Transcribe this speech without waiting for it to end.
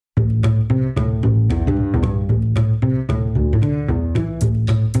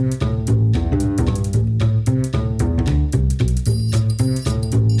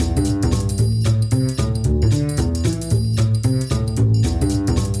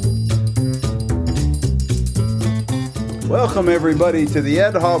Welcome, everybody, to the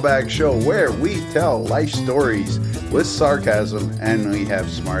Ed Hallback Show, where we tell life stories with sarcasm and we have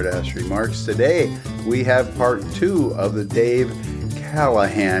smart-ass remarks. Today, we have part 2 of the Dave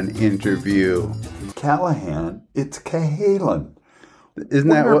Cahalan interview. Callahan, it's Cahalan.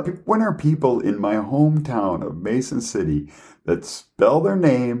 Isn't When are people in my hometown of Mason City that spell their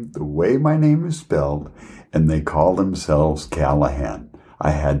name the way my name is spelled, and they call themselves Callahan? I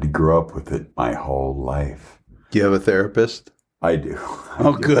had to grow up with it my whole life. Do you have a therapist? I do.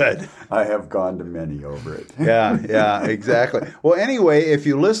 Oh, good. I have gone to many over it. Yeah, exactly. Well, anyway, if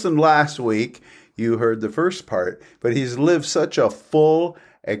you listened last week, you heard the first part, but he's lived such a full,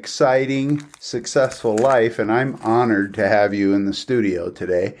 exciting, successful life, and I'm honored to have you in the studio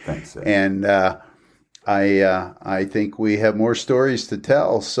today. Thanks, Ed. And I think we have more stories to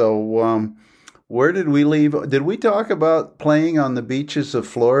tell. So where did we leave? Did we talk about playing on the beaches of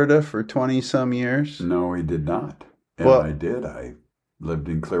Florida for 20-some years? No, we did not. And I did. I lived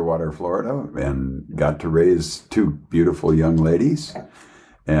in Clearwater, Florida, and got to raise 2 beautiful young ladies.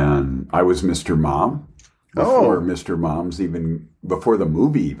 And I was Mr. Mom before Mr. Mom's before the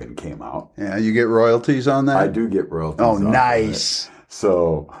movie even came out. Yeah, you get royalties on that? I do get royalties. Oh, nice.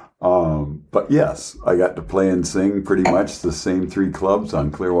 So, but yes, I got to play and sing pretty much the same 3 clubs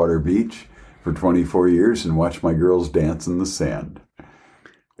on Clearwater Beach for 24 years and watch my girls dance in the sand.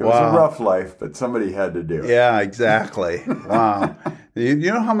 It was a rough life, but somebody had to do it. Yeah, exactly. Wow. You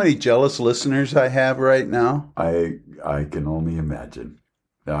know how many jealous listeners I have right now? I can only imagine.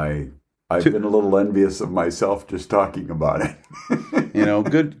 I've been a little envious of myself just talking about it. You know,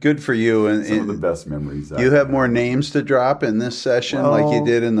 good for you. And some of the best memories. You have more names to drop in this session like you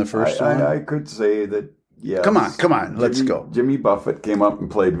did in the first one? I could say that, yes. Come on, let's go. Jimmy Buffett came up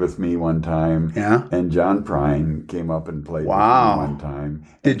and played with me one time. Yeah. And John Prine came up and played with me one time.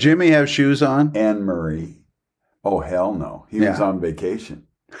 Did Jimmy have shoes on? Anne Murray. Oh, hell no. He was on vacation.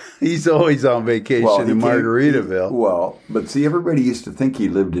 He's always on vacation in Margaritaville. But see, everybody used to think he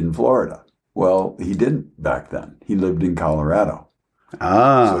lived in Florida. Well, he didn't back then. He lived in Colorado.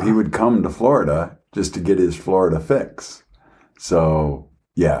 So he would come to Florida just to get his Florida fix. So,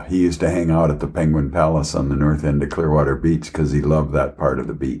 yeah, he used to hang out at the Penguin Palace on the north end of Clearwater Beach because he loved that part of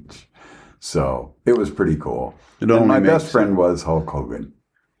the beach. So it was pretty cool. And my best friend was Hulk Hogan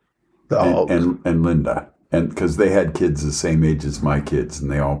and Linda. And because they had kids the same age as my kids, and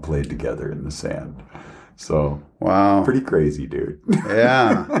they all played together in the sand. So, pretty crazy, dude.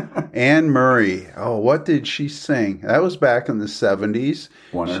 Yeah. Anne Murray. Oh, what did she sing? That was back in the 70s.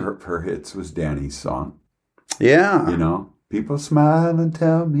 One of her hits was Danny's song. Yeah. You know, people smile and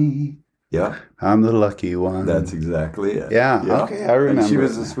tell me. Yeah. I'm the lucky one. That's exactly it. Yeah. Okay, I remember. And she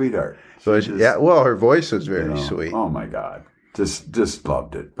was a sweetheart. So her voice was very sweet. Oh, my God. Just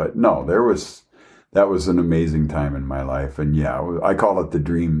loved it. But no, that was an amazing time in my life. And yeah, I call it the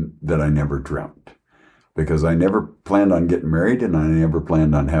dream that I never dreamt. Because I never planned on getting married and I never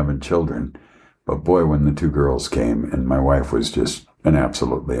planned on having children. But boy, when the 2 girls came, and my wife was just an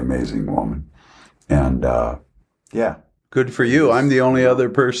absolutely amazing woman. And yeah. Good for you. I'm the only other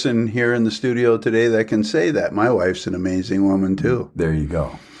person here in the studio today that can say that. My wife's an amazing woman too. There you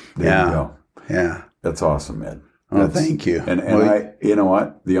go. There you go. Yeah. That's awesome, Ed. Oh, thank you. And I, you know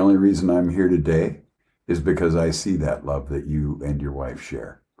what? The only reason I'm here today is because I see that love that you and your wife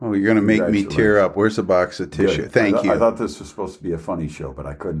share. Oh, you're going to make me tear up. Where's the box of tissue? Good. Thank you. I thought this was supposed to be a funny show, but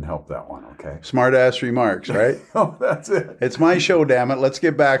I couldn't help that one, okay? Smart-ass remarks, right? Oh, that's it. It's my show, damn it. Let's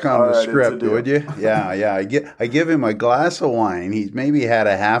get back on the script, would you? Yeah. I give him a glass of wine. He's maybe had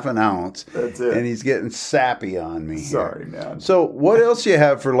a half an ounce. That's it. And he's getting sappy on me. Sorry, man. So what else you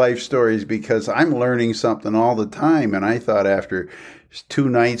have for life stories? Because I'm learning something all the time, and I thought after 2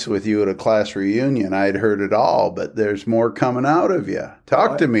 nights with you at a class reunion, I'd heard it all, but there's more coming out of you.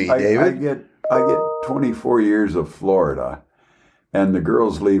 Talk to me, David. I get 24 years of Florida, and the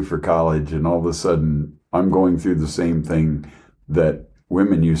girls leave for college, and all of a sudden, I'm going through the same thing that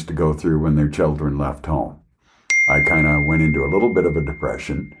women used to go through when their children left home. I kind of went into a little bit of a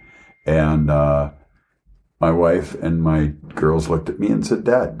depression, and my wife and my girls looked at me and said,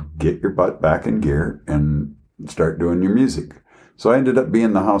 "Dad, get your butt back in gear and start doing your music." So I ended up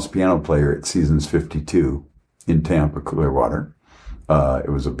being the house piano player at Seasons 52 in Tampa, Clearwater. It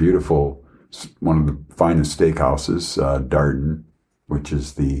was a beautiful, one of the finest steakhouses, Darden, which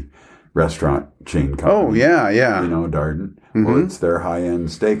is the restaurant chain company. Oh, yeah. You know, Darden. Mm-hmm. Well, it's their high-end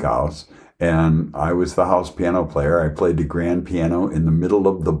steakhouse. And I was the house piano player. I played the grand piano in the middle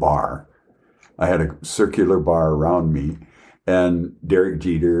of the bar. I had a circular bar around me. And Derek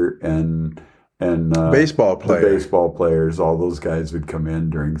Jeter and And baseball the player. baseball players, all those guys would come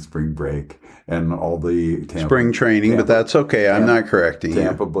in during spring break, and all the spring training, but that's okay. I'm not correcting you.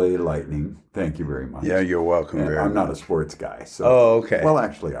 Tampa Bay Lightning. Thank you very much. Yeah, you're welcome. And very I'm much. not a sports guy. So, oh, okay. Well,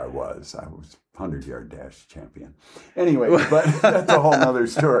 actually, I was 100-yard dash champion. Anyway, but that's a whole nother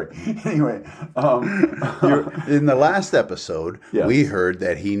story. Anyway, in the last episode, yes. we heard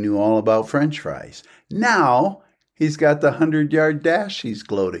that he knew all about French fries. Now he's got the 100-yard dash he's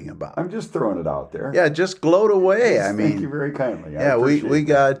gloating about. I'm just throwing it out there. Yeah, just gloat away. Yes, thank you very kindly. Yeah, we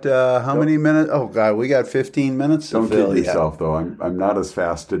got how many minutes? Oh God, we got 15 minutes to don't fill. Kid yourself though. I'm not as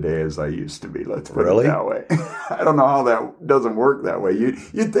fast today as I used to be. Let's put really? It that way. I don't know how that doesn't work that way.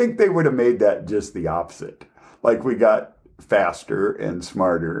 You'd think they would have made that just the opposite. Like we got faster and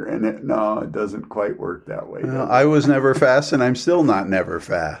smarter, and it doesn't quite work that way. I was never fast, and I'm still not never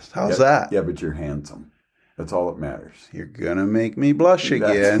fast. How's that? Yeah, but you're handsome. That's all that matters. You're going to make me blush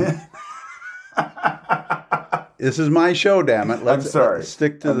again. This is my show, damn it. I'm sorry. Let's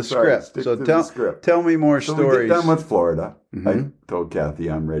stick to the script. Tell me more stories. We get done with Florida. Mm-hmm. I told Kathy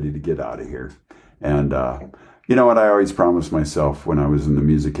I'm ready to get out of here. And you know what I always promised myself when I was in the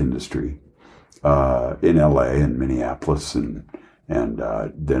music industry, in L.A. and Minneapolis and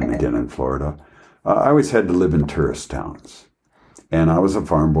then again in Florida, I always had to live in tourist towns. And I was a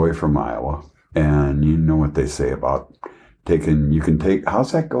farm boy from Iowa. And you know what they say about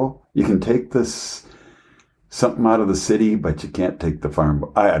how's that go? You can take something out of the city, but you can't take the farm.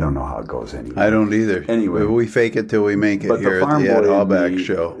 I don't know how it goes anyway. I don't either. Anyway. We fake it till we make it but here at the Ed Hallback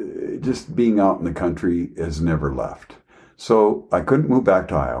show. Just being out in the country has never left. So I couldn't move back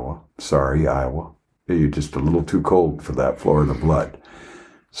to Iowa. Sorry, Iowa. You're just a little too cold for that Florida blood.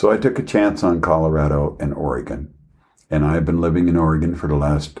 So I took a chance on Colorado and Oregon. And I've been living in Oregon for the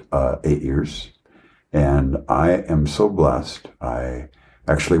last 8 years. And I am so blessed. I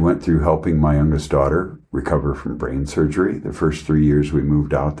actually went through helping my youngest daughter recover from brain surgery the first 3 years we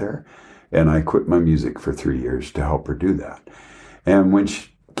moved out there. And I quit my music for 3 years to help her do that. And when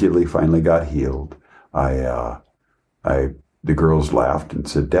Keely finally got healed, the girls laughed and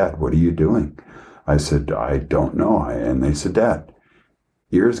said, "Dad, what are you doing?" I said, "I don't know." And they said, "Dad,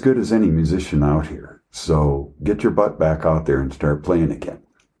 you're as good as any musician out here. So get your butt back out there and start playing again."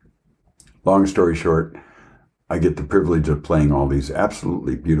 Long story short, I get the privilege of playing all these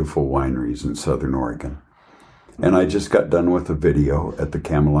absolutely beautiful wineries in Southern Oregon. And I just got done with a video at the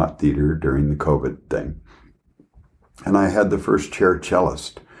Camelot Theater during the COVID thing. And I had the first chair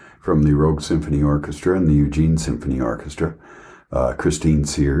cellist from the Rogue Symphony Orchestra and the Eugene Symphony Orchestra, Christine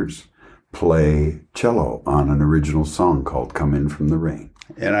Sears, play cello on an original song called "Come In From the Rain."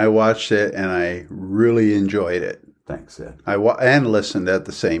 And I watched it, and I really enjoyed it. Thanks, Ed. And listened at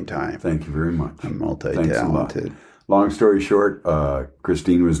the same time. Thank you very much. I'm multi-talented. Long story short,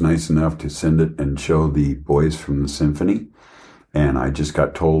 Christine was nice enough to send it and show the boys from the symphony. And I just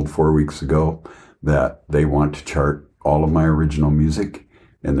got told 4 weeks ago that they want to chart all of my original music,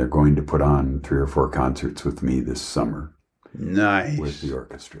 and they're going to put on 3 or 4 concerts with me this summer. Nice. With the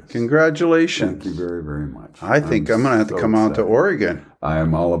orchestras. Congratulations. Thank you very, very much. I think I'm going to have to come out to Oregon. I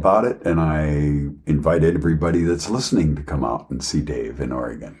am all about it, and I invite everybody that's listening to come out and see Dave in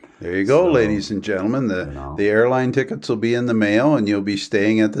Oregon. There you go, ladies and gentlemen. The airline tickets will be in the mail, and you'll be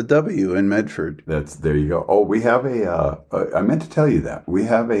staying at the W in Medford. There you go. Oh, we have I meant to tell you that. We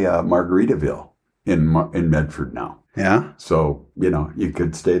have a Margaritaville in Medford now. Yeah? So, you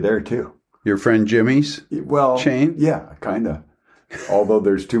could stay there too. Your friend Jimmy's chain? Yeah, kind of. Although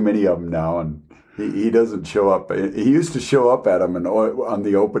there's too many of them now, and he doesn't show up. He used to show up at them on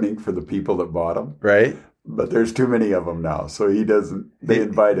the opening for the people that bought them. Right. But there's too many of them now, so he doesn't. They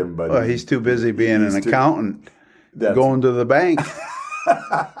invite him, but he's too busy being an accountant, going to the bank.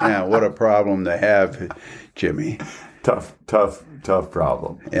 Yeah, what a problem to have, Jimmy. Tough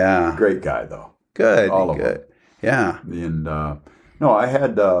problem. Yeah. Great guy though. Good. All of good. them. Yeah. And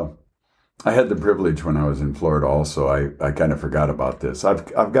I had the privilege when I was in Florida also. I kind of forgot about this.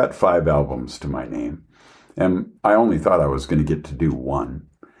 I've got 5 albums to my name, and I only thought I was going to get to do 1.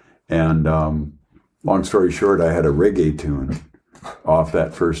 And long story short, I had a reggae tune off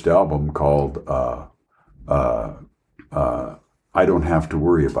that first album called "I Don't Have to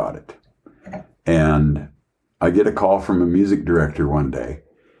Worry About It." And I get a call from a music director one day.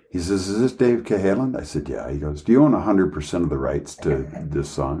 He says, "Is this Dave Cahalan?" I said, "Yeah." He goes, "Do you own 100% of the rights to this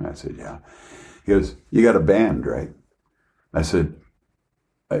song?" I said, "Yeah." He goes, "You got a band, right?" I said,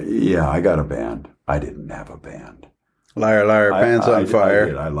 "Yeah, I got a band." I didn't have a band. Liar, liar, pants on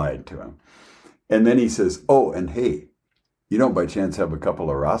fire. I lied to him. And then he says, "Oh, and hey, you don't by chance have a couple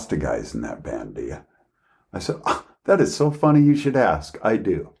of Rasta guys in that band, do you?" I said, "Oh, that is so funny you should ask. I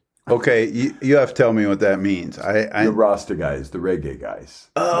do." Okay, you have to tell me what that means. The Rasta guys, the reggae guys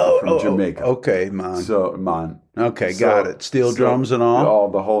from Jamaica. Okay, man. Okay, got it. Steel drums and all? All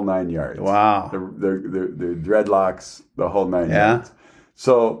the whole 9 yards. Wow. The dreadlocks, the whole 9 Yeah. yards.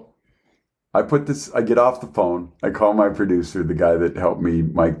 So I get off the phone. I call my producer, the guy that helped me,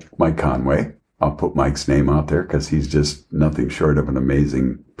 Mike Conway. I'll put Mike's name out there because he's just nothing short of an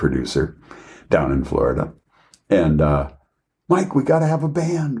amazing producer down in Florida. And Mike, we got to have a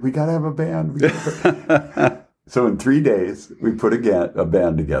band. So in 3 days, we put a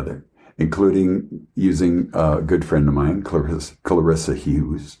band together, including using a good friend of mine, Clarissa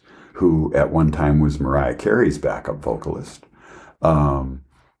Hughes, who at one time was Mariah Carey's backup vocalist.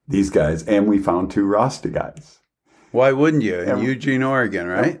 These guys, and we found 2 Rasta guys. Why wouldn't you? In Eugene, Oregon,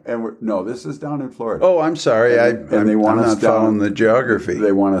 right? No, this is down in Florida. Oh, I'm sorry. I'm not following the geography.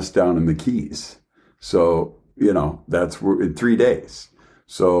 They want us down in the Keys. So, that's in 3 days.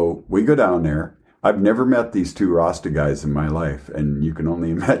 So we go down there. I've never met these 2 Rasta guys in my life. And you can only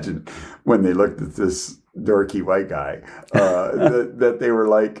imagine when they looked at this dorky white guy, that they were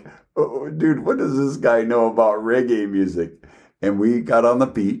like, oh, dude, what does this guy know about reggae music? And we got on the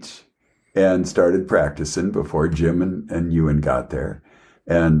beach and started practicing before Jim and Ewan got there.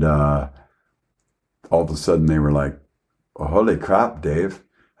 And all of a sudden they were like, oh, holy crap, Dave.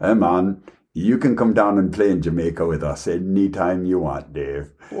 Hey, man, you can come down and play in Jamaica with us anytime you want,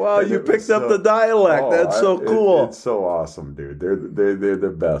 Dave. Wow, you picked up the dialect. That's so cool. It's so awesome, dude. They're the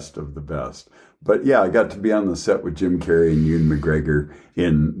best of the best. But yeah, I got to be on the set with Jim Carrey and Ewan McGregor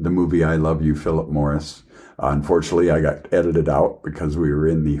in the movie I Love You, Philip Morris. Unfortunately, I got edited out because we were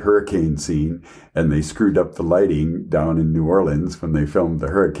in the hurricane scene and they screwed up the lighting down in New Orleans when they filmed the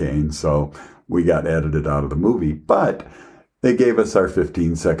hurricane. So we got edited out of the movie. But they gave us our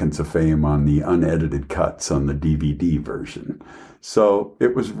 15 seconds of fame on the unedited cuts on the DVD version. So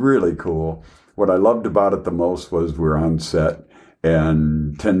it was really cool. What I loved about it the most was we're on set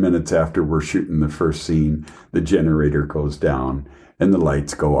and 10 minutes after we're shooting the first scene, the generator goes down and the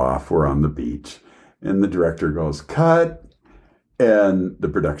lights go off. We're on the beach. And the director goes, cut. And the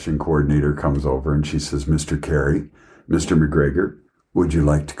production coordinator comes over and she says, Mr. Carey, Mr. McGregor, would you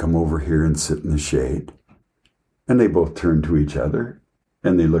like to come over here and sit in the shade? And they both turned to each other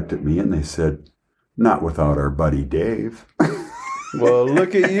and they looked at me and they said, not without our buddy Dave. Well,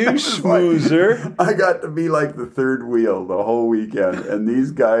 look at you, schmoozer. I got to be like the third wheel the whole weekend. And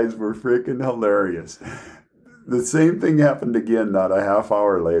these guys were freaking hilarious. The same thing happened again, not a half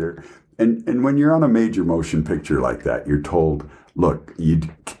hour later. And when you're on a major motion picture like that, you're told, look, you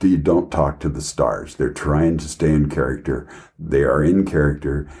don't talk to the stars. They're trying to stay in character. They are in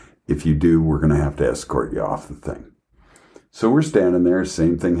character. If you do, we're going to have to escort you off the thing. So we're standing there.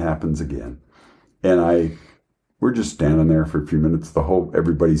 Same thing happens again. And we're just standing there for a few minutes.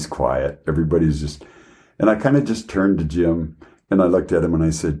 Everybody's quiet. And I kind of just turned to Jim and I looked at him and I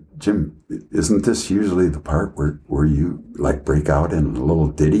said, Jim, isn't this usually the part where you like break out in a little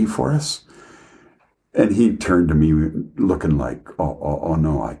ditty for us? And he turned to me looking like, oh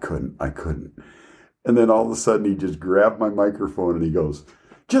no, I couldn't. And then all of a sudden he just grabbed my microphone and he goes,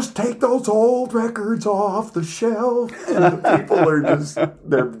 just take those old records off the shelf. And the people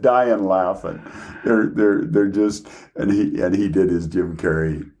they're dying laughing. They're just, and he did his Jim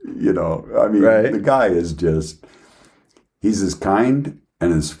Carrey, right. The guy is just, he's as kind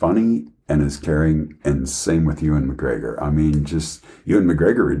and as funny and as caring, and same with Ewan McGregor. I mean, just Ewan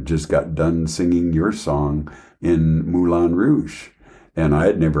McGregor had just got done singing your song in Moulin Rouge, and I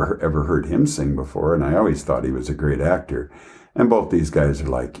had never ever heard him sing before, and I always thought he was a great actor. And both these guys are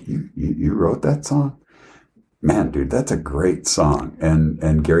like, you wrote that song? Man, dude, that's a great song.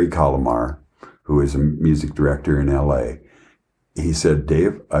 And Gary Cahalan, who is a music director in LA, he said,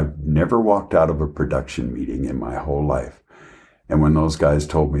 Dave, I've never walked out of a production meeting in my whole life. And when those guys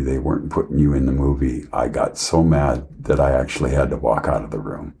told me they weren't putting you in the movie, I got so mad that I actually had to walk out of the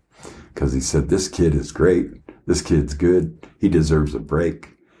room. Because he said, this kid is great. This kid's good. He deserves a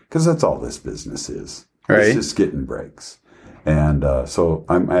break. Because that's all this business is. Right. It's just getting breaks. And so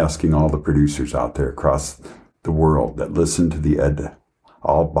I'm asking all the producers out there across the world that listen to the Ed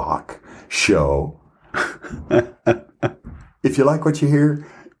Albach show, if you like what you hear,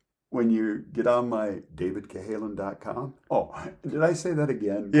 when you get on my davidcahalan.com. Oh, did I say that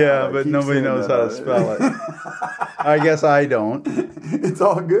again? Yeah, but nobody knows how to spell it. I guess I don't. It's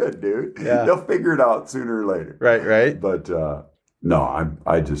all good, dude. Yeah. They'll figure it out sooner or later. Right. But no,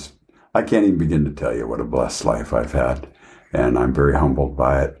 I can't even begin to tell you what a blessed life I've had. And I'm very humbled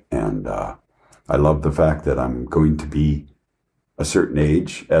by it. And I love the fact that I'm going to be a certain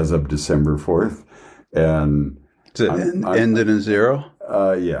age as of December 4th. And is it ended in 0?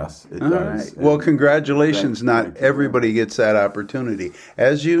 Yes, it All does. right. Well, congratulations. Not thank you. everybody gets that opportunity,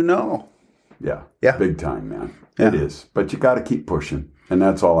 as you know. Yeah. Yeah. Big time, man. Yeah. It is. But you got to keep pushing. And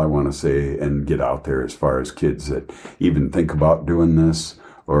that's all I want to say and get out there as far as kids that even think about doing this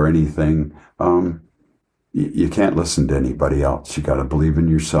or anything. You can't listen to anybody else. You got to believe in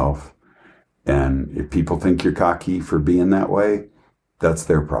yourself. And if people think you're cocky for being that way, that's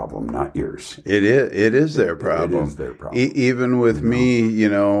their problem, not yours. It is their problem. It is their problem. Even with me,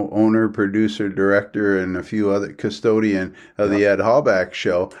 owner, producer, director, and a few other custodian of the Ed Hallback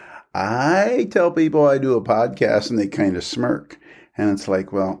Show, I tell people I do a podcast and they kind of smirk. And it's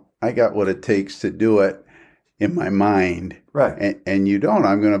like, well, I got what it takes to do it in my mind. Right. And you don't.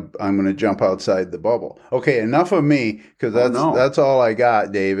 I'm gonna jump outside the bubble. Okay, enough of me, because that's all I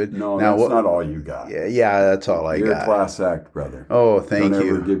got, David. No, now, that's not all you got. Yeah, that's all I got. You're a class act, brother. Oh, thank you. Don't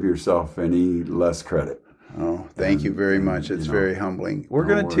ever give yourself any less credit. Oh, thank you very much. It's very humbling. We're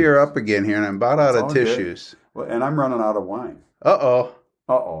no going to tear up again here, and I'm about out of tissues. Well, and I'm running out of wine. Uh-oh.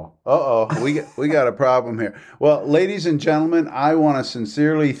 Uh-oh. We got a problem here. Well, ladies and gentlemen, I want to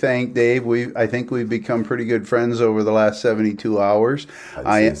sincerely thank Dave. I think we've become pretty good friends over the last 72 hours.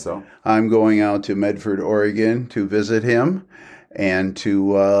 I'd say so. I'm going out to Medford, Oregon to visit him and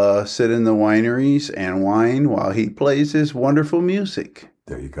to sit in the wineries and wine while he plays his wonderful music.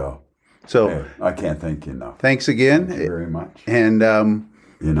 There you go. So hey, I can't thank you enough. Thanks again. Thank you very much. And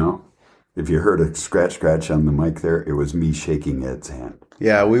if you heard a scratch on the mic there, it was me shaking Ed's hand.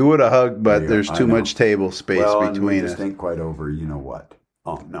 Yeah, we would have hugged, but there's too much table space between us. Just ain't quite over, you know what?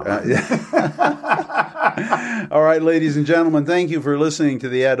 Oh, no. All right, ladies and gentlemen, thank you for listening to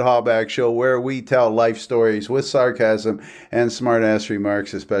the Ed Hallback Show, where we tell life stories with sarcasm and smart-ass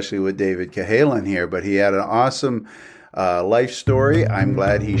remarks, especially with David Cahalan here. But he had an awesome life story. I'm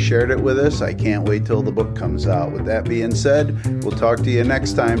glad he shared it with us. I can't wait till the book comes out. With that being said, we'll talk to you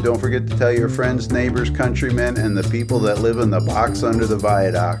next time. Don't forget to tell your friends, neighbors, countrymen, and the people that live in the box under the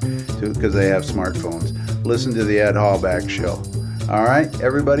viaduct, because they have smartphones. Listen to the Ed Hallback Show. All right,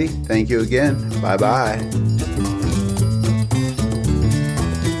 everybody, thank you again. Bye-bye.